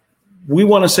we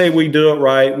want to say we do it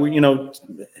right.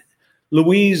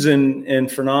 Louise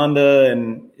and Fernanda,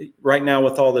 and right now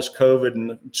with all this COVID and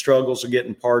the struggles of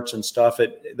getting parts and stuff,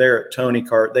 they're at Tony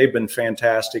Kart. They've been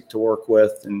fantastic to work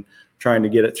with and trying to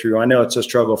get it through. I know it's a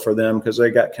struggle for them because they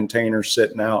got containers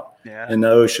sitting out in the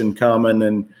ocean coming,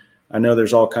 and I know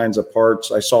there's all kinds of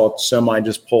parts. I saw a semi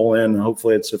just pull in.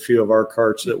 Hopefully it's a few of our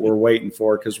carts that we're waiting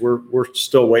for, because we're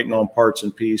still waiting on parts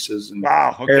and pieces. And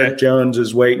wow, okay. Eric Jones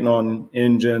is waiting on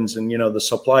engines, and the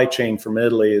supply chain from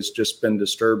Italy has just been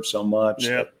disturbed so much.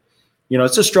 Yeah.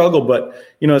 It's a struggle, but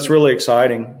it's really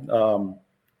exciting.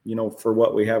 for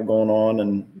what we have going on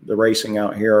and the racing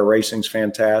out here. Our racing's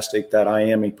fantastic. That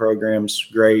IAME program's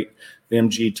great. The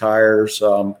MG tires.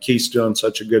 Keith's doing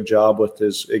such a good job with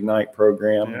his Ignite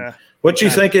program. Yeah. What you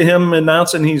think of him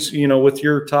announcing he's, with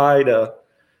your tie to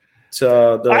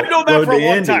the I've known that Road for a to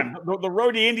long Indy? time. The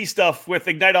Road to Indy stuff with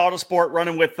Ignite Autosport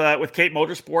running with Cape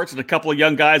Motorsports and a couple of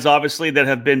young guys, obviously, that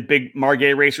have been big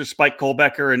Margay racers, Spike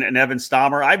Kohlbecker and Evan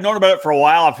Stammer. I've known about it for a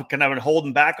while. I've kind of been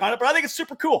holding back on it, but I think it's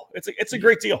super cool. It's a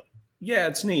great deal. Yeah,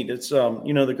 it's neat. It's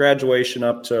the graduation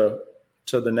up to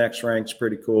the next rank's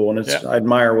pretty cool, and I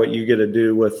admire what you get to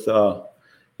do with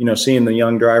seeing the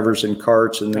young drivers in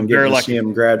karts and then getting to see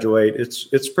them graduate.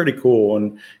 It's pretty cool,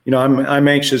 and I'm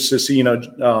anxious to see.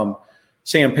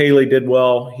 Sam Paley did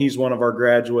well. He's one of our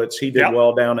graduates. He did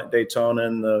well down at Daytona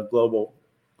in the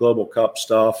Global Cup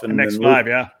stuff, and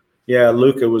MX5,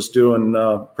 Luca was doing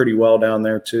pretty well down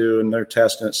there too, and their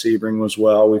testing at Sebring was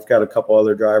well. We've got a couple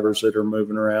other drivers that are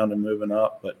moving around and moving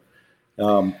up, but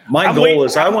my goal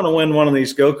is I want to win one of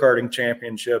these go-karting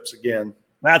championships again.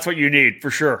 That's what you need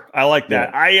for sure. I like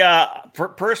that. Yeah.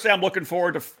 Personally, I'm looking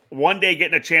forward to one day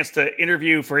getting a chance to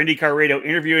interview for IndyCar Radio,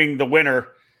 interviewing the winner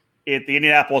at the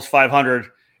Indianapolis 500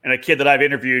 and a kid that I've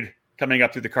interviewed coming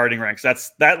up through the karting ranks.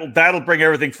 That'll bring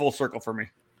everything full circle for me.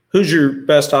 Who's your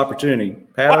best opportunity,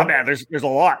 Pat? Oh, man, there's a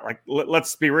lot. Like,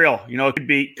 let's be real.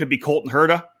 It could be Colton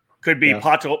Herta, could be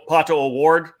Pato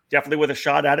O'Ward, definitely with a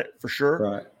shot at it for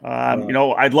sure.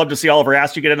 Right. I'd love to see Oliver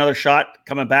Askew get another shot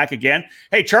coming back again.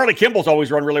 Hey, Charlie Kimball's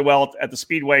always run really well at the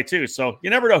Speedway too. So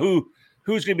you never know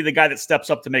who's going to be the guy that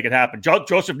steps up to make it happen.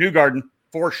 Joseph Newgarden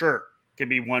for sure can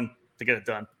be one to get it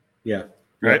done. Yeah.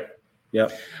 Right. Yeah.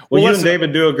 Well, you and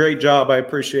David do a great job. I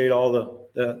appreciate all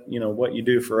the what you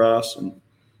do for us. And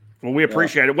well, we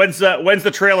appreciate it. When's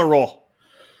the trailer roll?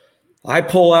 I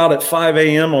pull out at 5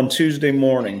 a.m. on Tuesday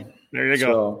morning. There you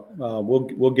go. So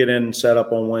we'll get in and set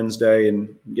up on Wednesday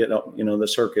and get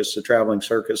the traveling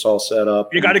circus all set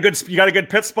up. You got a good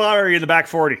pit spot, or are you in the back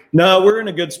 40? No, we're in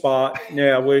a good spot.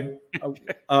 Yeah,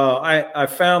 I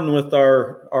found with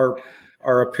our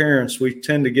appearance, we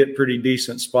tend to get pretty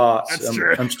decent spots. That's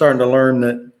true. I'm starting to learn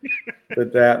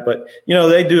that, but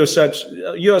they do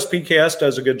USPKS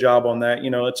does a good job on that.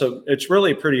 It's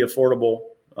really a pretty affordable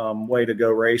way to go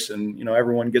racing.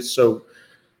 Everyone gets so,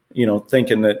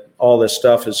 thinking that all this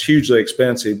stuff is hugely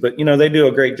expensive, but they do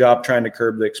a great job trying to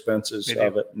curb the expenses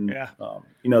of it. And,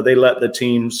 they let the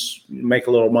teams make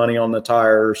a little money on the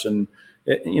tires, and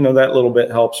that little bit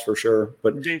helps for sure,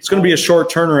 but it's going to be a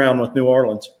short turnaround with New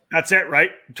Orleans. That's it,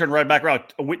 right? Turn right back around.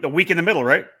 The week in the middle,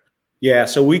 right? Yeah,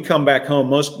 so we come back home.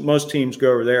 Most teams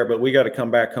go over there, but we got to come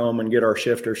back home and get our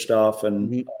shifter stuff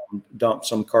and dump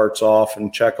some carts off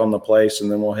and check on the place,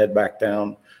 and then we'll head back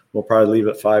down. We'll probably leave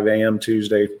at 5 a.m.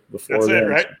 Tuesday before then.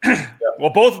 That's it, right? Well,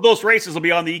 both of those races will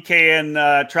be on the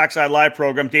EKN Trackside Live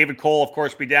program. David Cole, of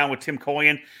course, will be down with Tim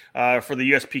Coyan for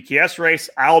the USPKS race.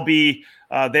 I'll be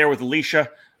there with Alicia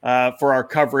for our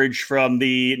coverage from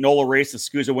the NOLA race, the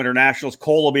SCUSA Winter Nationals.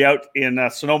 Cole will be out in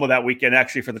Sonoma that weekend,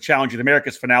 actually, for the Challenge of the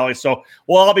Americas finale. So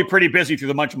we'll all be pretty busy through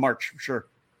the month of March, for sure.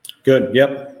 Good.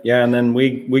 Yep. Yeah, and then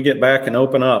we get back and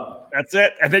open up. That's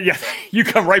it. And then you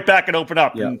come right back and open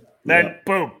up. Yep. And then,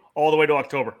 boom, all the way to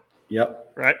October.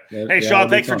 Yep. Right. Hey, Sean,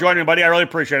 thanks for joining me, buddy. I really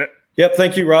appreciate it. Yep.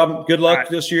 Thank you, Rob. Good luck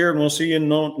this year, and we'll see you in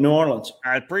New Orleans.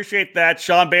 I appreciate that.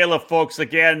 Sean Bailiff, folks,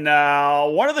 again,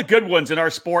 one of the good ones in our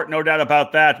sport, no doubt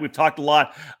about that. We've talked a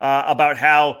lot about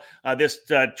how this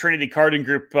Trinity Karting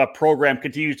Group program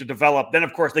continues to develop. Then,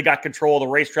 of course, they got control of the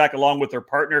racetrack along with their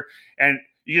partner, and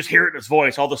you just hear it in his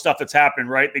voice, all the stuff that's happening,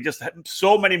 right? They just have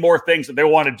so many more things that they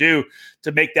want to do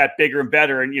to make that bigger and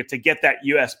better, and to get that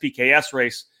USPKS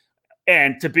race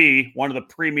and to be one of the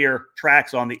premier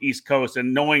tracks on the East Coast.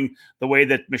 And knowing the way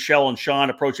that Michelle and Sean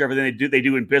approach everything they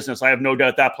do in business, I have no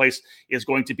doubt that place is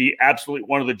going to be absolutely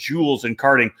one of the jewels in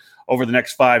karting over the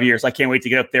next 5 years. I can't wait to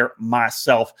get up there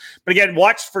myself. But again,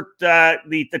 watch for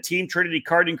the Team Trinity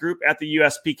Karting Group at the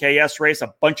USPKS race.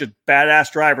 A bunch of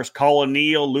badass drivers, Colin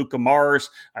Neal, Luca Mars,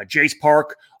 Jace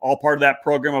Park, all part of that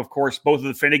program. Of course, both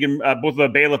of the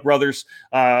Bailiff brothers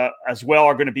as well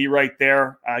are going to be right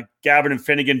there. Gavin and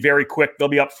Finnegan, very quick. They'll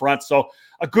be up front. So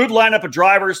a good lineup of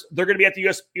drivers. They're going to be at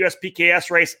the USPKS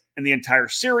race in the entire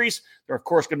series. They're, of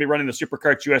course, going to be running the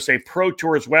SuperKarts USA Pro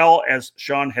Tour as well, as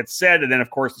Sean had said. And then, of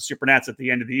course, the Supernats at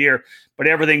the end of the year. But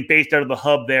everything based out of the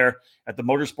hub there at the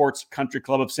Motorsports Country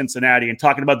Club of Cincinnati, and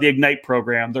talking about the Ignite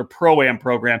program, their Pro-Am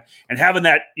program, and having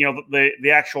that,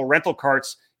 the actual rental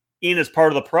karts in as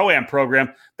part of the Pro-Am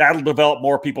program, that'll develop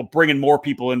more people, bringing more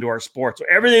people into our sport. So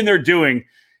everything they're doing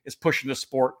is pushing the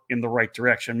sport in the right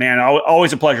direction. Man,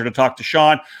 always a pleasure to talk to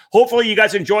Sean. Hopefully you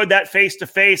guys enjoyed that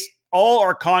face-to-face. all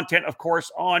our content, of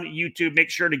course, on YouTube. Make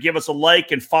sure to give us a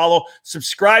like and follow.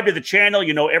 Subscribe to the channel.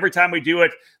 You know, every time we do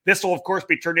it, this will, of course,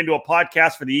 be turned into a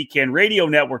podcast for the ECAN Radio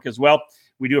Network as well.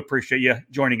 We do appreciate you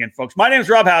joining in, folks. My name is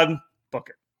Rob Howden. Book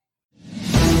it.